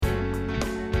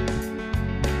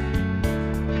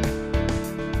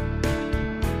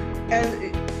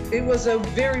It was a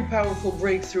very powerful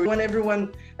breakthrough when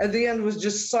everyone at the end was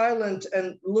just silent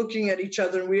and looking at each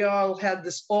other, and we all had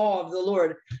this awe of the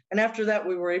Lord. And after that,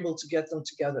 we were able to get them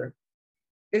together.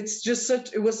 It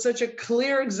was such a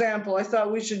clear example. I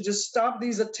thought we should just stop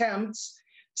these attempts,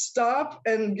 stop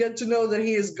and get to know that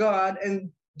He is God, and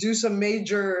do some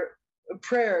major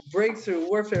prayer, breakthrough,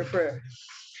 warfare prayer.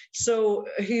 So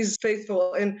He's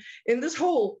faithful. And in this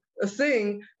whole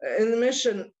thing, in the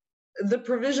mission, the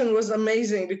provision was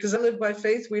amazing because I live by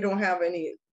faith. We don't have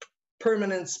any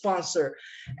permanent sponsor.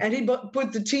 And He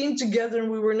put the team together, and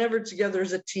we were never together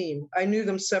as a team. I knew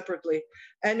them separately.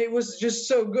 And it was just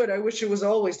so good. I wish it was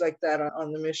always like that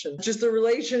on the mission. Just the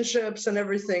relationships and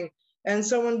everything. And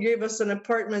someone gave us an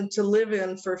apartment to live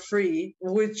in for free,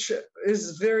 which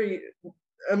is very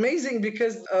amazing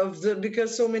because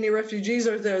so many refugees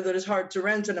are there that it's hard to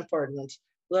rent an apartment,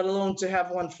 let alone to have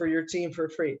one for your team for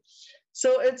free.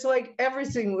 So it's like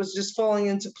everything was just falling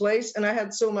into place, and I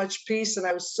had so much peace, and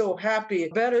I was so happy,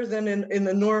 better than in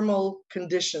the normal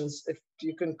conditions, if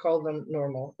you can call them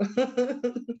normal.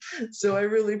 So I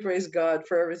really praise God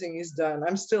for everything He's done.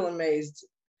 I'm still amazed.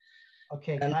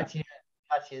 Okay, Katya,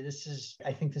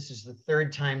 I think this is the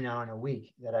third time now in a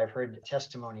week that I've heard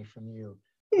testimony from you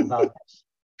about this.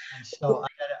 And so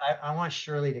I want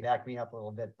Shirley to back me up a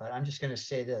little bit, but I'm just going to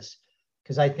say this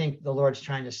because I think the Lord's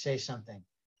trying to say something.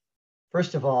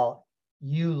 First of all,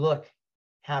 you look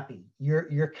happy.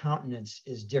 Your countenance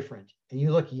is different, and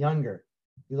you look younger.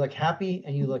 You look happy,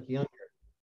 and you look younger.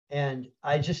 And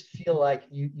I just feel like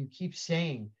you keep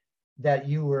saying that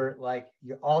you were like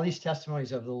all these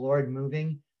testimonies of the Lord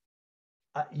moving.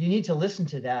 You need to listen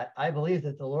to that. I believe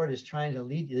that the Lord is trying to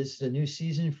lead you. This is a new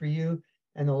season for you,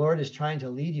 and the Lord is trying to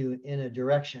lead you in a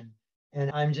direction. And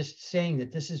I'm just saying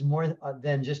that this is more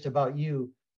than just about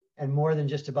you, and more than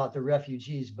just about the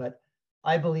refugees, but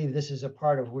I believe this is a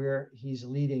part of where He's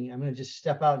leading. I'm going to just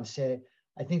step out and say,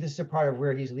 I think this is a part of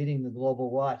where He's leading the Global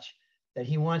Watch, that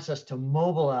He wants us to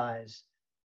mobilize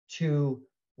to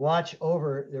watch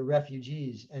over the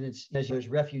refugees. And there's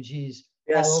refugees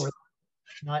all over,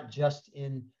 not just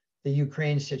in the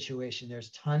Ukraine situation. There's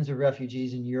tons of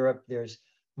refugees in Europe. There's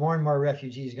more and more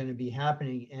refugees going to be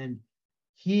happening. And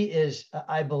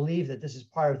I believe that this is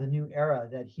part of the new era,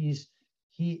 that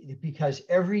because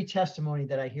every testimony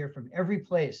that I hear from every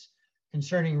place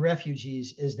concerning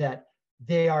refugees is that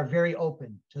they are very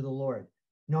open to the Lord,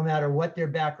 no matter what their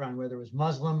background, whether it was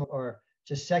Muslim or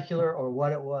just secular or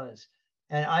what it was.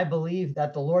 And I believe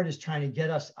that the Lord is trying to get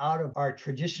us out of our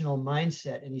traditional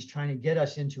mindset, and He's trying to get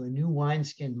us into a new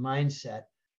wineskin mindset.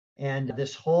 And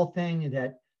this whole thing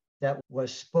that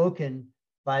was spoken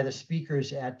by the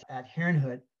speakers at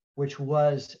Herrnhut, which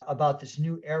was about this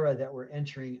new era that we're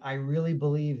entering. I really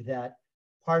believe that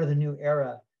part of the new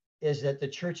era is that the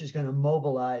church is going to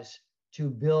mobilize to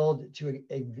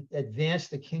advance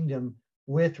the kingdom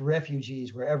with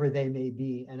refugees wherever they may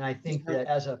be. And I think that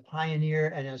as a pioneer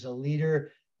and as a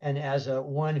leader and as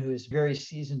one who is very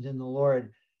seasoned in the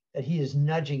Lord, that He is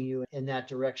nudging you in that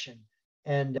direction.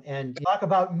 And talk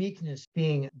about meekness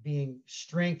being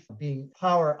strength, being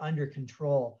power under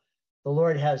control. The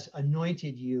Lord has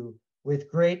anointed you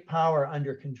with great power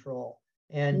under control.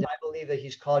 And I believe that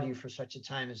He's called you for such a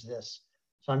time as this.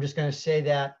 So I'm just going to say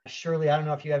that. Shirley, I don't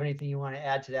know if you have anything you want to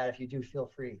add to that. If you do, feel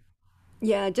free.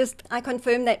 Yeah, I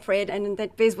confirm that, Fred, and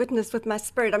that bears witness with my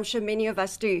spirit. I'm sure many of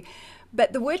us do.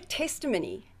 But the word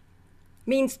testimony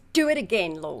means do it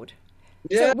again, Lord.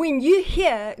 Yeah. So when you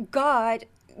hear God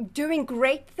doing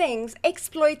great things,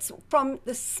 exploits from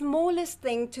the smallest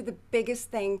thing to the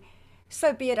biggest thing,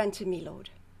 so be it unto me, Lord.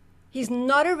 He's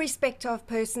not a respecter of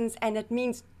persons, and it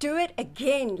means do it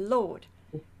again, Lord.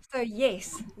 So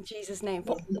yes, in Jesus' name,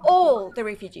 for all the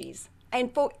refugees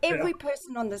and for every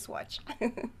person on this watch.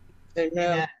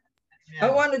 Amen.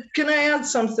 Can I add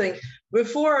something?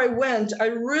 Before I went, I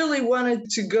really wanted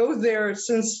to go there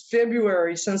since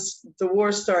February, since the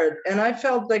war started. And I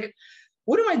felt like,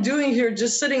 what am I doing here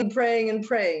just sitting and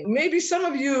praying? Maybe some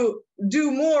of you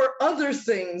do more other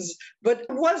things, but it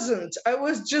wasn't. I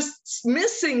was just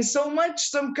missing so much,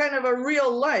 some kind of a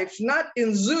real life, not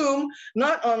in Zoom,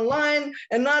 not online,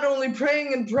 and not only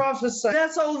praying and prophesying.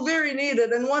 That's all very needed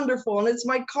and wonderful, and it's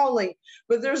my calling.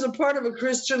 But there's a part of a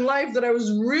Christian life that I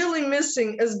was really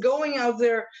missing, as going out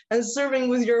there and serving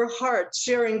with your heart,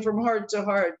 sharing from heart to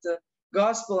heart the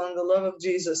gospel and the love of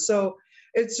Jesus. So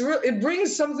it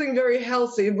brings something very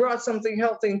healthy. It brought something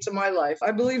healthy into my life.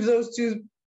 I believe those two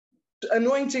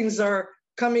anointings are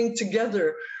coming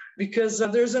together, because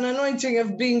there's an anointing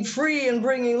of being free and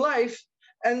bringing life,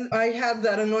 and I have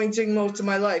that anointing most of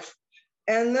my life.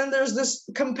 And then there's this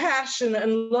compassion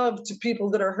and love to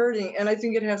people that are hurting, and I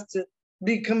think it has to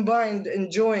be combined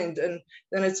and joined, and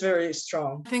then it's very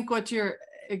strong. I think what you're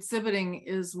exhibiting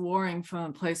is warring from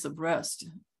a place of rest,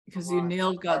 because you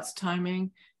nailed God's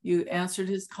timing. You answered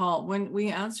his call. When we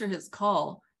answer his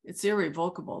call, it's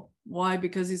irrevocable. Why?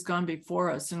 Because he's gone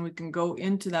before us, and we can go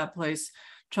into that place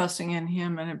trusting in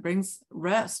him, and it brings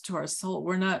rest to our soul.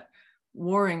 We're not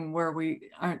warring where we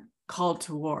aren't called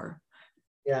to war.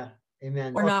 Yeah,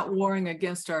 amen. We're not warring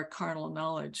against our carnal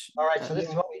knowledge. All right, so this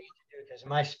is what we need to do, because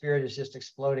my spirit is just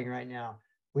exploding right now.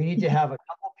 We need to have a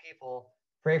couple people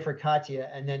pray for Katya,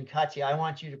 and then Katya, I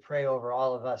want you to pray over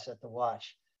all of us at the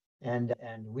watch. And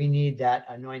we need that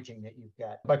anointing that you've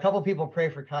got. But a couple people pray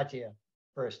for Katya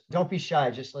first. Don't be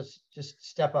shy. Let's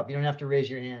step up. You don't have to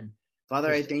raise your hand.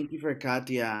 Father, I thank you for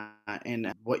Katya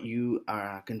and what you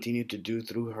continue to do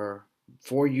through her,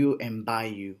 for you and by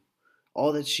you.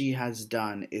 All that she has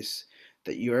done is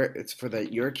that it's for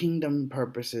that your kingdom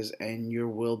purposes and your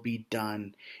will be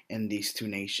done in these two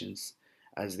nations,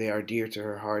 as they are dear to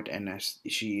her heart, and as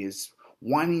she is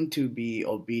wanting to be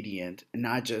obedient,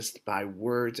 not just by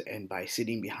words and by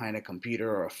sitting behind a computer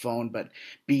or a phone, but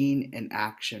being in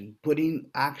action, putting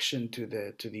action to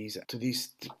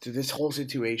this whole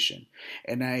situation.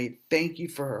 And I thank you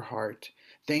for her heart.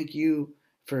 Thank you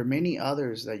for many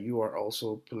others that you are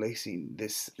also placing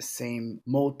this same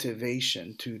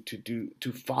motivation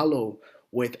to follow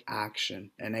with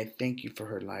action. And I thank you for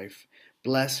her life.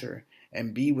 Bless her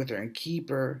and be with her and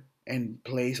keep her and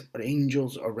place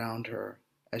angels around her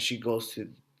as she goes to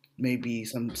maybe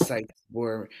some sites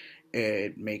where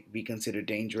it may be considered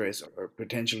dangerous or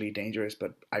potentially dangerous.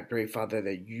 But I pray, Father,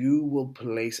 that you will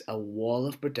place a wall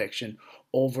of protection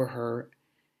over her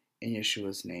in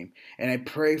Yeshua's name. And I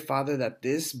pray, Father, that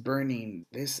this burning,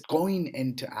 this going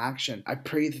into action, I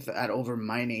pray that over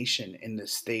my nation in the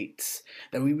States,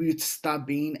 that we would stop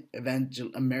being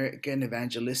American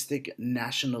evangelistic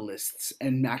nationalists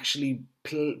and actually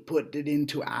put it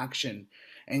into action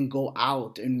and go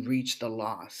out and reach the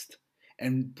lost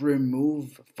and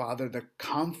remove, Father, the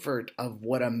comfort of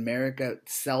what America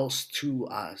sells to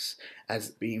us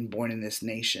as being born in this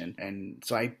nation. And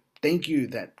so I thank you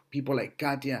that people like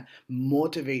Katya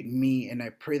motivate me, and I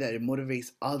pray that it motivates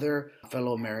other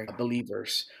fellow American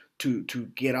believers to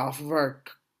get off of our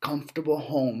comfortable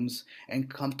homes and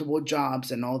comfortable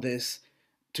jobs and all this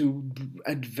to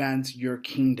advance your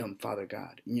kingdom, Father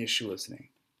God, in Yeshua's name.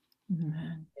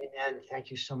 Amen. Amen. Thank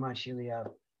you so much,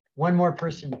 Eliab. One more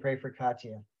person to pray for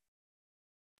Katya.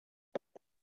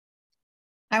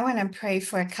 I want to pray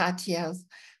for Katya.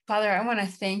 Father, I want to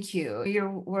thank you. Your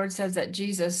word says that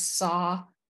Jesus saw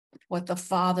what the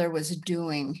Father was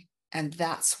doing, and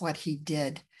that's what he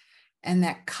did. And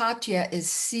that Katya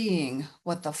is seeing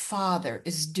what the Father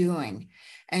is doing,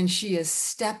 and she is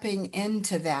stepping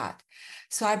into that.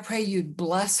 So I pray you'd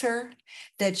bless her,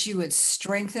 that you would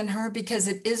strengthen her, because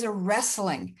it is a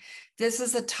wrestling. This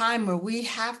is a time where we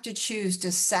have to choose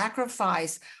to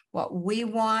sacrifice what we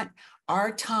want,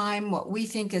 our time, what we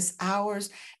think is ours,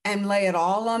 and lay it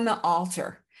all on the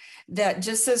altar. That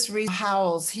just as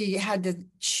Howells, he had to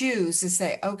choose to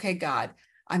say, okay, God,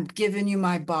 I'm giving you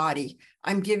my body.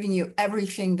 I'm giving you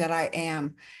everything that I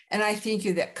am. And I thank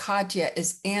you that Katya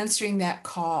is answering that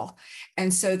call.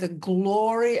 And so the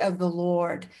glory of the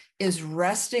Lord is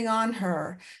resting on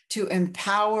her to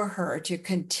empower her to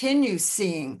continue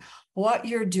seeing what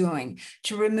you're doing,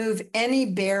 to remove any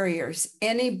barriers,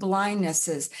 any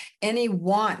blindnesses, any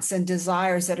wants and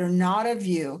desires that are not of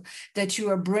you, that you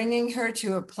are bringing her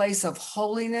to a place of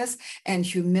holiness and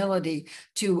humility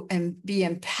to be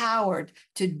empowered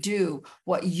to do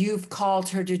what you've called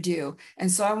her to do. And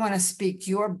so I want to speak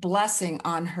your blessing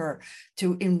on her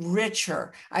to enrich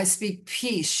her. I speak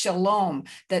peace, shalom,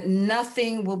 that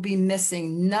nothing will be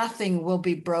missing, nothing will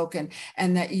be broken,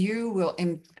 and that you will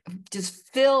just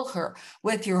fill her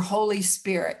with your Holy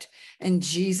Spirit in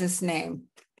Jesus' name.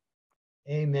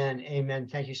 Amen. Amen.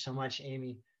 Thank you so much,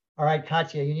 Amy. All right,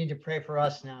 Katya, you need to pray for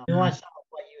us now. We want some of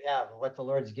what you have, what the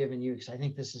Lord's given you, because I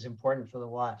think this is important for the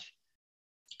watch.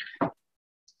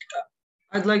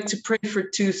 I'd like to pray for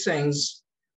two things,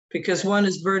 because one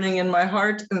is burning in my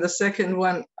heart, and the second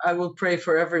one, I will pray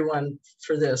for everyone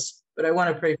for this, but I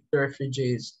want to pray for the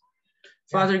refugees.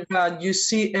 Father God, you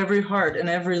see every heart and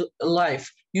every life.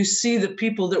 You see the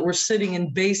people that were sitting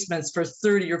in basements for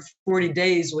 30 or 40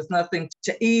 days with nothing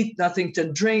to eat, nothing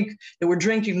to drink. They were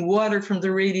drinking water from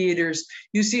the radiators.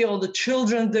 You see all the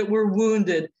children that were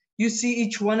wounded. You see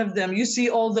each one of them. You see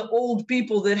all the old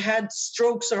people that had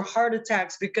strokes or heart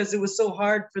attacks because it was so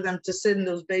hard for them to sit in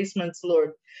those basements,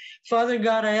 Lord. Father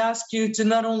God, I ask you to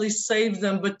not only save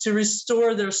them, but to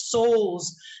restore their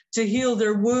souls, to heal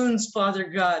their wounds, Father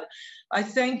God. I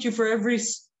thank you for every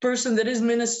person that is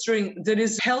ministering, that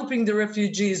is helping the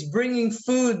refugees, bringing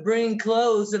food, bringing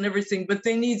clothes and everything, but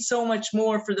they need so much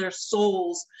more for their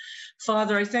souls.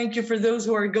 Father, I thank you for those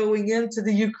who are going into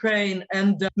the Ukraine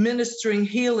and ministering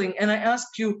healing. And I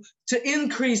ask you to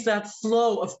increase that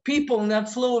flow of people and that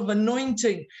flow of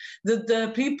anointing, that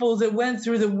the people that went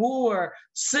through the war,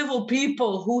 civil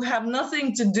people who have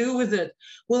nothing to do with it,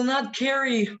 will not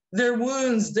carry their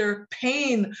wounds, their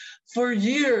pain for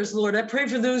years, Lord. I pray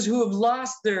for those who have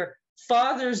lost their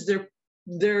fathers,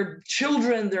 their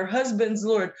children, their husbands,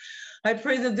 Lord. I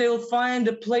pray that they'll find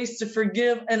a place to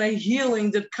forgive and a healing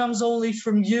that comes only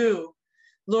from you.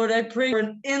 Lord, I pray for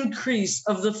an increase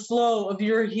of the flow of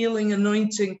your healing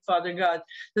anointing, Father God,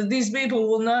 that these people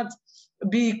will not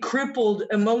be crippled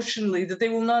emotionally, that they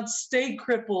will not stay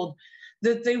crippled,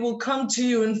 that they will come to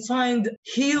you and find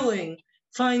healing,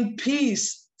 find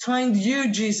peace, find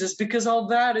you, Jesus, because all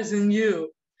that is in you.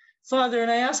 Father,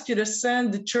 and I ask you to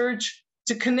send the church,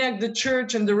 to connect the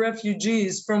church and the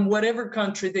refugees from whatever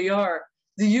country they are,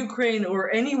 the Ukraine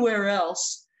or anywhere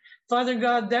else. Father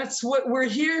God, that's what we're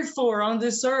here for on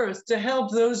this earth, to help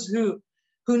those who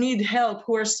need help,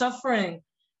 who are suffering.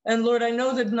 And Lord, I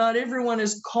know that not everyone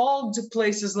is called to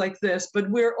places like this, but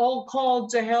we're all called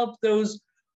to help those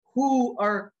who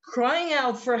are crying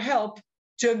out for help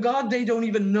to a God they don't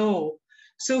even know.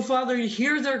 So Father, you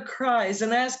hear their cries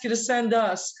and ask you to send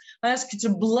us. I ask you to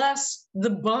bless the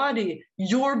body,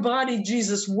 your body,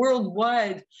 Jesus,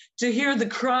 worldwide, to hear the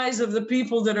cries of the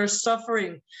people that are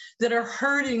suffering, that are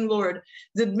hurting, Lord,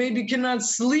 that maybe cannot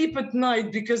sleep at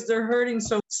night because they're hurting.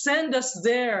 So send us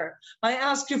there. I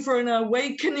ask you for an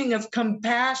awakening of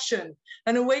compassion,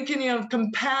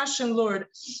 Lord.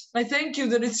 I thank you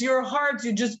that it's your heart.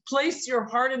 You just placed your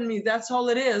heart in me. That's all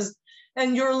it is.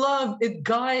 And your love, it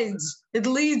guides, it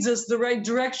leads us the right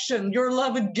direction. Your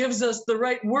love, it gives us the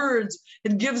right words.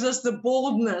 It gives us the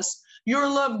boldness. Your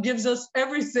love gives us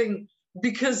everything,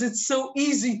 because it's so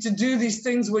easy to do these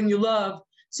things when you love.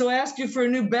 So I ask you for a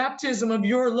new baptism of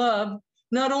your love,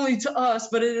 not only to us,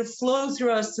 but it'll flow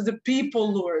through us to the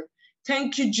people, Lord.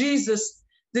 Thank you, Jesus,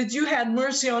 that you had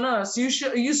mercy on us.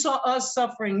 You saw us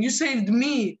suffering. You saved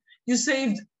me. You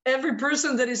saved every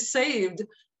person that is saved.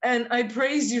 And I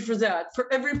praise you for that,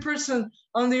 for every person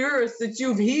on the earth that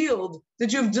you've healed,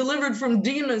 that you've delivered from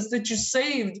demons, that you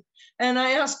saved. And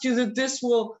I ask you that this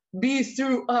will be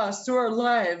through us, through our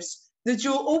lives, that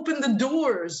you'll open the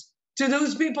doors to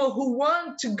those people who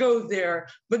want to go there,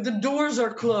 but the doors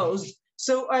are closed.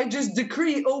 So I just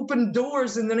decree open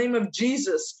doors in the name of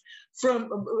Jesus, from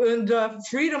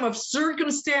freedom of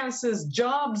circumstances,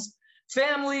 jobs,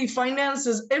 family,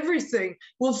 finances, everything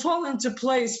will fall into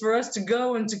place for us to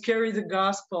go and to carry the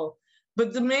gospel.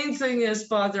 But the main thing is,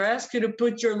 Father, I ask you to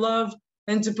put your love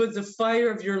and to put the fire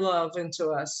of your love into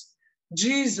us.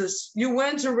 Jesus, you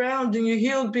went around and you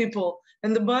healed people.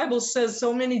 And the Bible says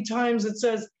so many times, it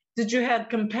says that you had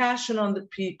compassion on the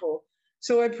people.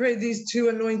 So I pray these two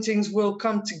anointings will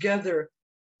come together.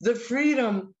 The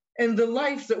freedom and the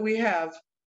life that we have,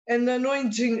 and the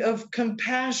anointing of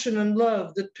compassion and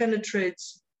love that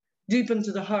penetrates deep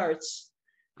into the hearts.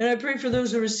 And I pray for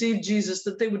those who receive Jesus,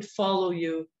 that they would follow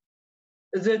you,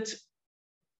 that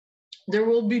there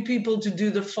will be people to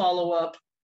do the follow-up,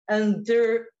 and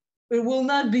it will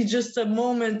not be just a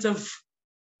moment of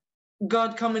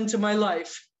God come into my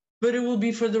life, but it will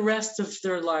be for the rest of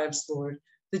their lives, Lord,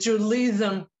 that you lead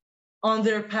them on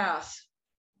their path.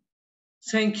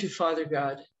 Thank you, Father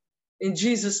God. In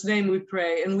Jesus' name we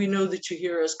pray, and we know that you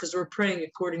hear us because we're praying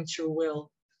according to your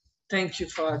will. Thank you,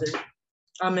 Father.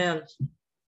 Amen.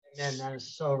 Amen. That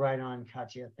is so right on,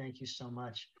 Katya. Thank you so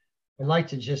much. I'd like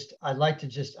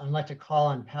to call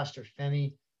on Pastor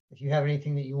Femi. If you have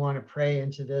anything that you want to pray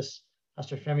into this,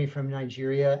 Pastor Femi from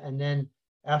Nigeria. And then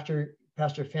after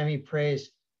Pastor Femi prays,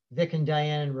 Vic and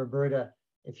Diane and Roberta,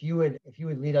 if you would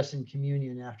lead us in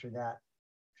communion after that,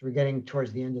 because we're getting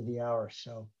towards the end of the hour.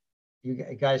 So you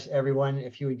guys, everyone,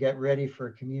 if you would get ready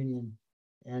for communion.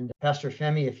 And Pastor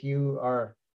Femi, if you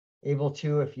are able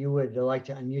to, if you would like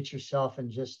to unmute yourself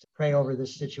and just pray over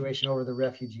this situation, over the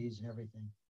refugees and everything.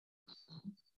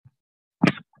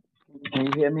 Can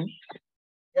you hear me?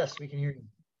 Yes, we can hear you.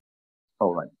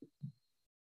 All right.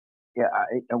 Yeah,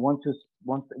 I want to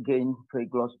once again pray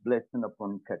God's blessing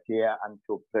upon Katia, and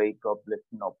to pray God's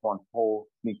blessing upon all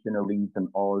missionaries and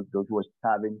all those who are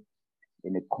serving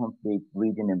in a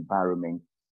conflict-ridden environment.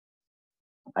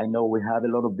 I know we have a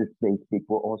lot of displaced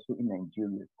people also in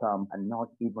Nigeria. Some are not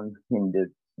even in the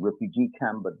refugee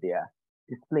camp, but they are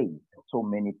displaced. So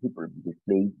many people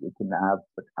displaced. They can have,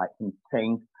 but I can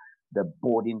sense the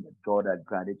burden that God has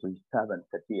granted to his servant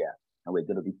Katia. And we're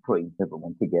going to be praying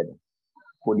everyone together.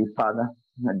 Holy Father,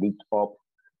 I lift up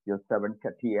your servant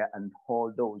Katia and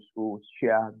all those who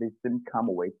share this same come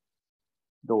away,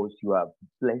 those who have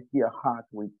blessed their heart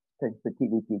with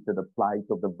sensitivity to the plight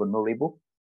of the vulnerable,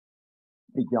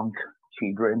 the young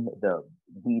children, the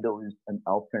widows and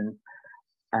orphans.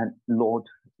 And Lord,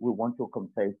 we want to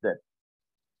confess that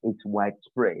it's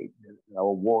widespread.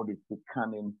 Our world is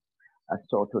becoming a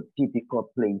sort of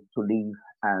difficult place to live,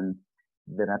 and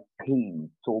there are pain,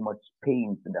 so much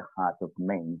pain in the heart of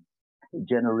men. A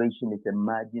generation is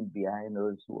emerging behind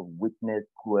us who have witnessed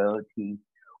cruelty,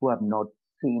 who have not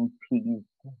seen peace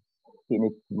in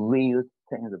its real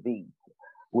sense of it.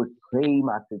 We claim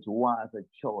as it was a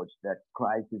church that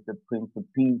Christ is the Prince of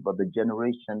Peace, but the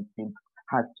generation seems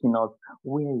asking us,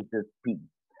 where is this peace?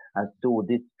 As though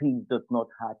this peace does not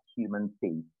have human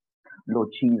faith. Lord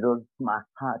Jesus, my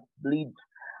heart bleeds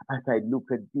as I look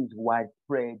at this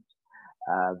widespread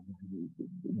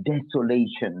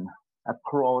desolation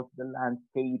across the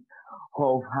landscape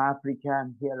of Africa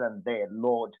and here and there,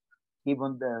 Lord.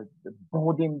 Even the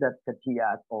burden that Katia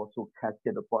has also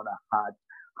casted upon our heart,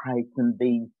 heighten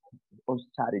these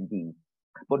austerities.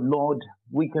 But Lord,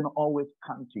 we can always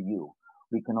come to you.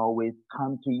 We can always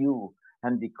come to you.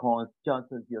 And because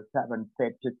just as your servant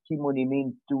said, testimony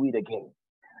means do it again.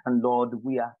 And Lord,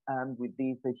 we are armed with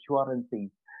these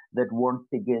assurances that once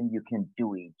again you can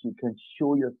do it. You can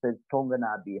show yourself strong on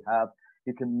our behalf.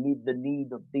 You can meet the need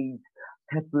of these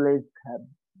helpless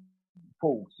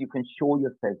folks. You can show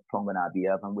yourself strong on our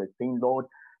behalf. And we're saying, Lord,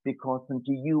 because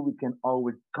unto you we can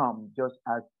always come, just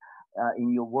as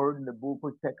in your word in the book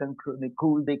of Second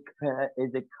Chronicles,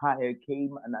 Ezekiel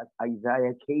came and as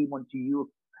Isaiah came unto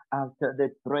you after the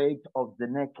threat of the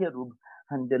Sennacherib,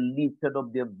 and they lifted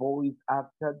up their voice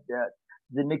after the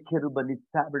Sennacherib and his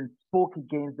servants spoke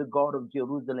against the God of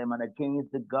Jerusalem and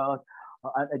against the God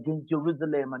against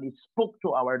Jerusalem, and he spoke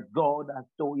to our God as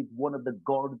though it's one of the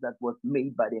gods that was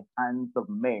made by the hands of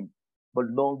men. But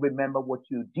Lord, remember what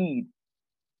you did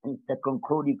in Second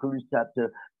Chronicles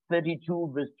chapter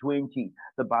 32 verse 20.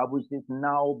 The Bible says,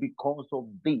 now because of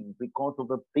these, because of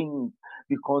the things,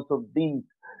 because of these,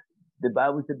 the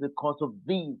Bible says, because of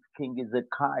these, King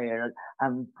Ezekiel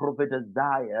and Prophet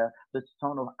Isaiah, the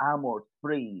son of Amos,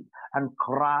 prayed and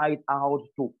cried out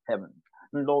to heaven.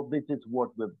 Lord, this is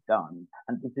what we've done,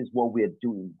 and this is what we are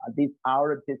doing. At this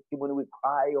hour of testimony, we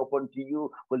cry up unto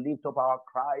you. We lift up our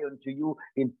cry unto you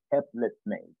in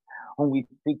helplessness. And we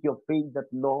seek your face that,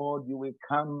 Lord, you will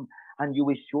come and you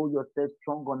will show yourself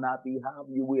strong on our behalf.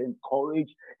 You will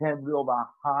encourage every of our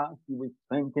hearts. You will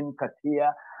strengthen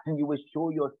Katia, and you will show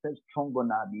yourself strong on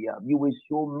our behalf. You will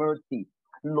show mercy.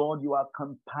 Lord, you are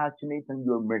compassionate and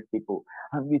you are merciful.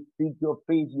 And we seek your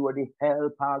face. You are the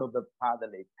helper of the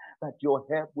fatherless. That your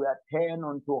help will attend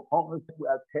unto us,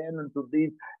 will attend unto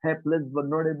these helpless,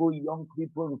 vulnerable young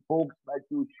people and folks, that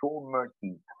you show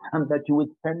mercy. And that you will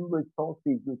send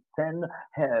resources, you send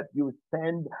help, you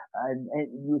send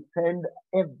you send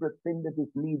everything that is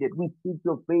needed. We seek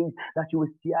your face that you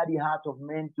will steer the heart of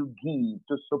men to give,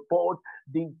 to support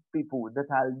these people that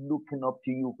are looking up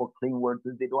to you for clean words.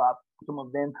 They don't have, some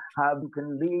of them have, you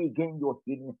can lay again your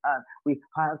healing hand. We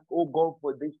ask, oh God,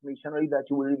 for this missionary that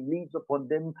you will release upon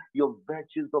them your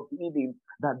virtues of healing,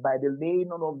 that by the laying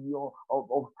on of your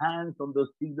of hands on the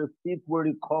sick will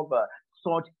recover.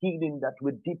 Such healing that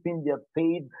will deepen their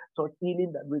faith, such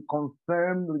healing that will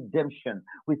confirm redemption.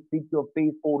 We seek your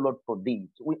faith, oh Lord, for this.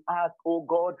 We ask, oh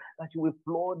God, that you will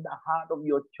flood the heart of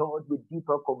your church with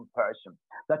deeper compassion,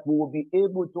 that we will be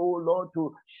able to, oh Lord,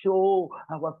 to show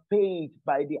our faith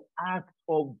by the act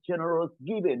of generous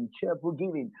giving, cheerful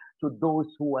giving to those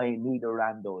who are in need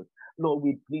around us. Lord,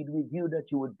 we plead with you that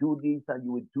you will do this and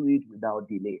you will do it without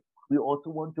delay. We also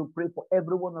want to pray for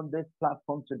everyone on this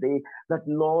platform today that,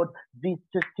 Lord, these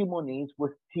testimonies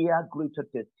will steer greater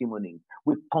testimonies.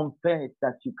 We confess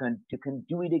that you can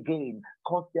do it again.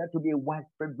 Cause there to be a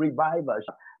widespread revival.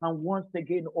 And once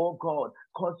again, oh God,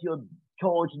 cause your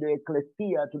church, the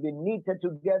ecclesia, to be knitted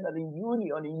together in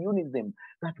union, in unison,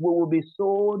 that we will be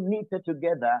so knitted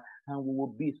together and we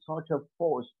will be such a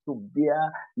force to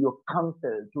bear your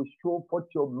counsel, to show forth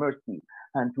your mercy,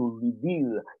 and to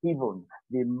reveal even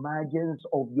the emergence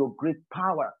of your great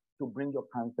power to bring your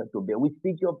counsel to bear. We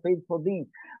seek your faith for this,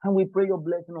 and we pray your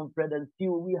blessing on Fred and Steve.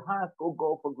 We ask, oh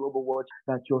God, for Global Watch,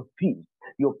 that your peace,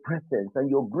 your presence, and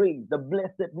your grace, the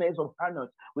blessedness of Hannah,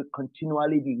 will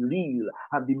continually be real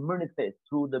and be manifest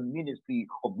through the ministry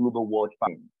of Global Watch.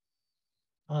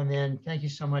 Amen. Thank you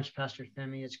so much, Pastor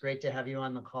Femi. It's great to have you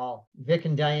on the call. Vic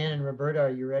and Diane and Roberta,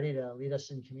 are you ready to lead us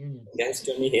in communion? Thanks,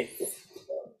 Johnny.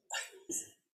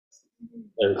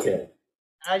 Okay.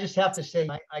 I just have to say,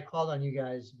 I called on you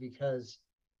guys because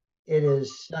it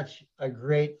is such a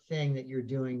great thing that you're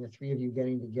doing, the three of you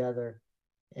getting together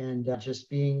and just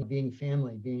being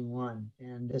family, being one.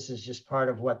 And this is just part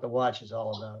of what the watch is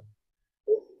all about.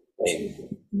 Amen.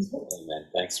 Amen.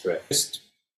 Thanks, Rick. Just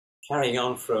carrying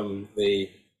on from the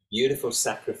beautiful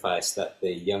sacrifice that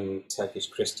the young Turkish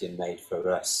Christian made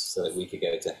for us so that we could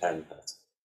go to Herrenhut,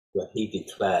 where he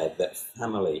declared that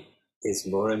family is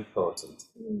more important.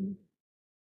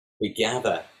 We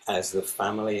gather as the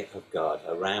family of God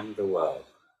around the world,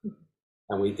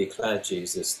 and we declare,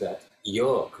 Jesus, that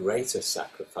your greater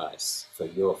sacrifice for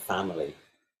your family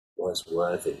was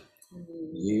worthy.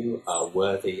 You are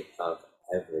worthy of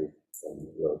everything,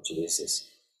 Lord Jesus.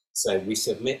 So we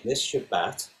submit this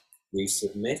Shabbat, we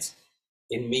submit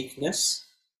in meekness,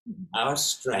 our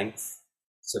strength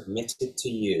submitted to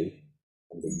you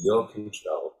under your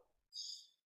control.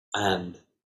 And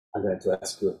I'm going to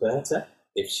ask Roberta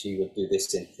if she would do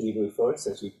this in Hebrew for us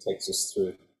as she takes us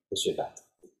through the Shabbat.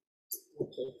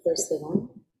 Okay, first the one.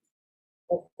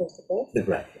 First the bread? The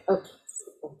bread. Okay.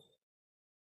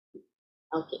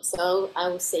 Okay, so I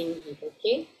will say in Hebrew,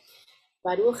 okay?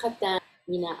 Baruch atah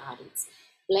min haaretz.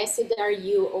 Blessed are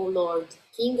you, O Lord,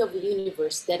 King of the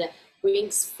universe, that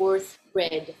brings forth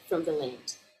bread from the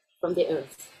land, from the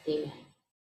earth. Amen.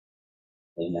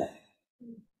 Amen.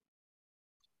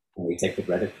 And we take the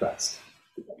bread of Christ.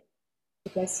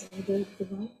 The blessing of the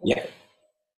wine? Okay. Yeah.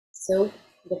 So,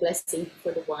 the blessing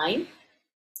for the wine.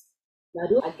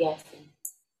 Baruch agafen.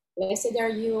 Blessed are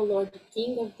you, O Lord,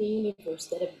 King of the universe,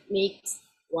 that makes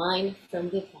wine from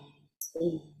the vine.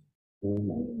 Amen.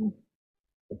 Amen.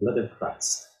 The blood of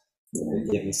Christ, the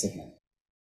forgiveness of men.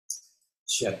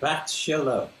 Shabbat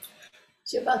Shalom.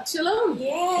 Shabbat Shalom.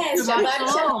 Yes,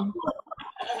 Shabbat Shalom.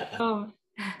 Oh.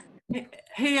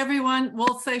 Hey everyone,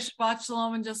 we'll say Shabbat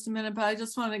Shalom in just a minute, but I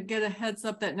just want to get a heads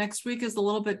up that next week is a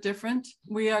little bit different.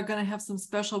 We are going to have some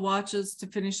special watches to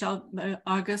finish out the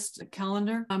August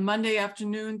calendar. On Monday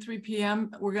afternoon, 3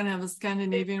 p.m., we're going to have a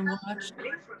Scandinavian watch.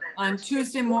 On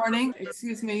Tuesday morning,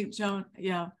 excuse me, Joan,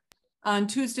 yeah. On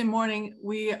Tuesday morning,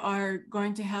 we are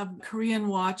going to have Korean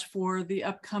watch for the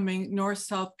upcoming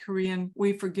North-South Korean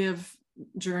We Forgive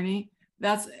journey.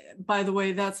 That's, by the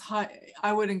way, that's high.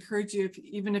 I would encourage you,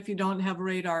 even if you don't have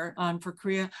radar on for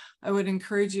Korea, I would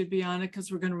encourage you to be on it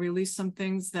because we're going to release some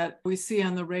things that we see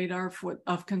on the radar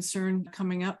of concern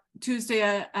coming up.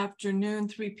 Tuesday afternoon,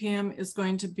 3 p.m. is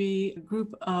going to be a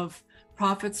group of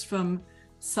prophets from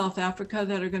South Africa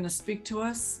that are going to speak to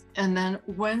us. And then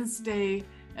Wednesday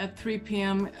at 3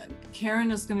 p.m.,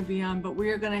 Karen is going to be on, but we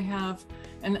are going to have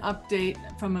an update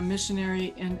from a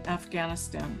missionary in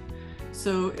Afghanistan.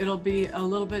 So it'll be a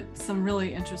little bit, some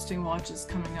really interesting watches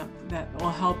coming up that will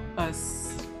help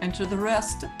us enter the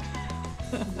rest.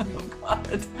 Oh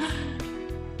God.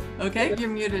 Okay, you're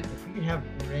muted. If we have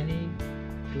Rennie,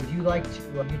 would you like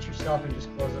to mute yourself and just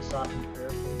close us off in prayer,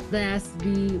 please? As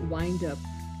we wind up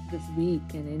this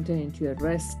week and enter into a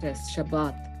rest as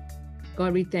Shabbat,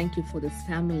 God, we thank you for this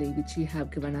family which you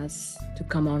have given us to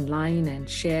come online and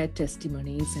share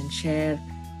testimonies and share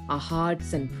our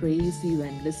hearts and praise you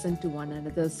and listen to one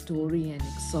another's story and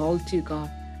exalt you, God.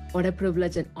 What a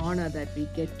privilege and honor that we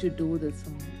get to do this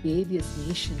from various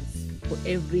nations for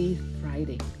every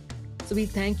Friday. So we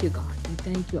thank you, God. We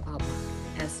thank you, Abba.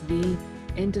 As we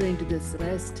enter into this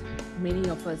rest, many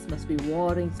of us must be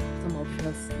warring. Some of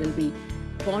us will be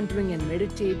pondering and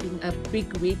meditating a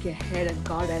big week ahead. And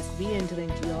God, as we enter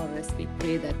into your rest, we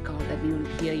pray that, God, that we will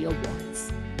hear your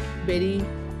voice.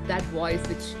 That voice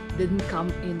which didn't come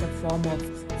in the form of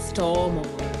storm or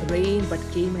rain, but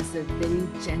came as a very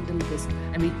gentle whisper.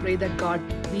 And we pray that, God,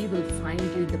 we will find you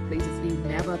in the places we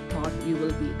never thought you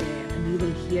will be there. And we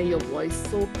will hear your voice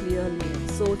so clearly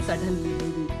and so suddenly.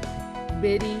 We will be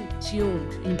very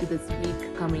tuned into this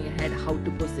week coming ahead, how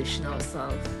to position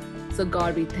ourselves. So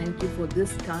God, we thank you for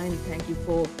this time. Thank you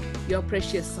for your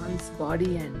precious son's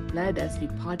body and blood as we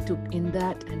partook in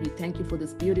that. And we thank you for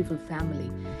this beautiful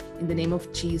family. In the name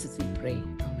of Jesus, we pray.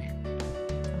 Amen.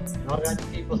 All God's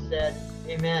people said,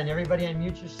 amen. Everybody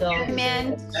unmute yourselves.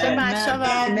 Amen. Shabbat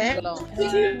Shalom.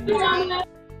 Amen.